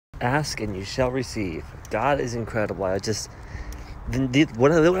Ask and you shall receive. God is incredible.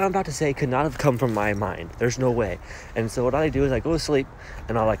 What I'm about to say could not have come from my mind. There's no way. And so what I do is I go to sleep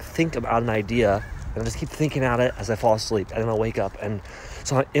and I'll think about an idea and I just keep thinking about it as I fall asleep, and then I'll wake up. And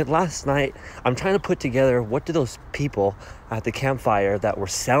so last night I'm trying to put together, what do those people at the campfire that were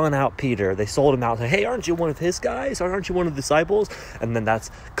selling out Peter, they sold him out, say, hey, aren't you one of his guys? Aren't you one of the disciples? And then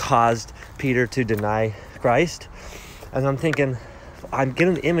that's caused Peter to deny Christ. And I'm thinking, I'm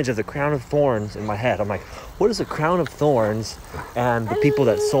getting the image of the crown of thorns in my head. I'm like, what does the crown of thorns and the people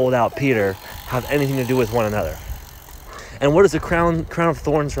that sold out Peter have anything to do with one another? And what does the crown of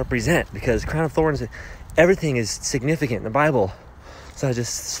thorns represent? Because crown of thorns, everything is significant in the Bible. So I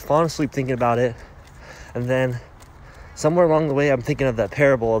just fall asleep thinking about it. And then somewhere along the way, I'm thinking of that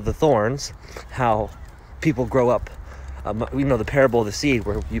parable of the thorns, how people grow up. The parable of the seed,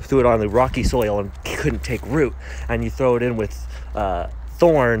 where you threw it on the rocky soil and couldn't take root, and you throw it in with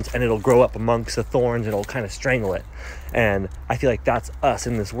thorns and it'll grow up amongst the thorns and it'll kind of strangle it. And I feel like that's us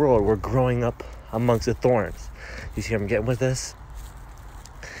in this world. We're growing up amongst the thorns. You see what I'm getting with this?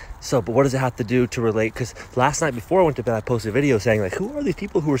 So, but what does it have to do to relate? Because last night before I went to bed, I posted a video saying, like, who are these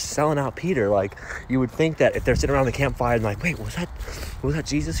people who are selling out Peter? Like, you would think that if they're sitting around the campfire and like, wait, was that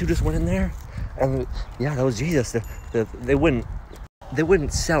Jesus who just went in there? And yeah, that was Jesus. They wouldn't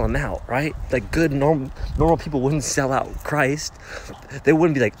sell him out, right? Like good normal people wouldn't sell out Christ. They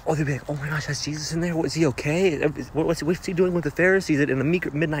wouldn't be like, they'd be like, oh my gosh, that's Jesus in there? Is he okay? What's he doing with the Pharisees in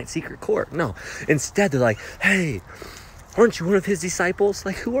the midnight secret court? No. Instead, they're like, hey, aren't you one of his disciples?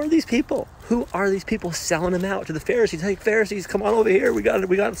 Like, who are these people? Who are these people selling him out to the Pharisees? Hey, Pharisees, come on over here. We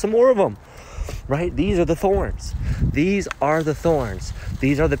got some more of them. Right? These are the thorns. These are the thorns.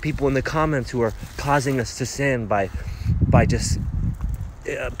 These are the people in the comments who are causing us to sin by just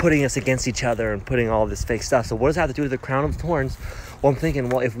putting us against each other and putting all this fake stuff. So what does that have to do with the crown of thorns? Well, I'm thinking,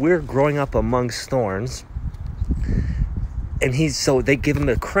 well, if we're growing up amongst thorns, and they give him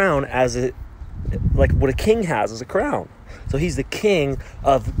a crown like what a king has as a crown. So he's the king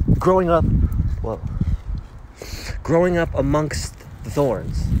of growing up amongst the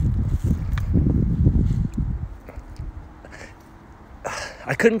thorns.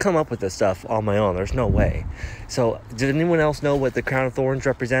 I couldn't come up with this stuff on my own. There's no way. So, did anyone else know what the crown of thorns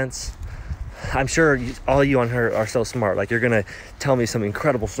represents? I'm sure all you on here are so smart. Like, you're going to tell me some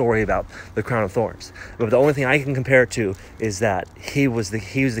incredible story about the crown of thorns. But the only thing I can compare it to is that he was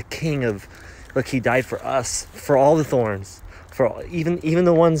the king of, look, he died for us, for all the thorns, for even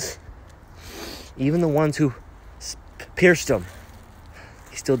the ones who pierced him.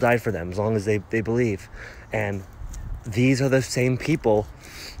 He still died for them as long as they believe. And these are the same people.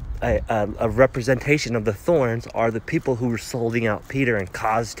 A representation of the thorns are the people who were solding out Peter and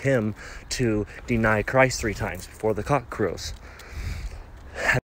caused him to deny Christ 3 times before the cock crows.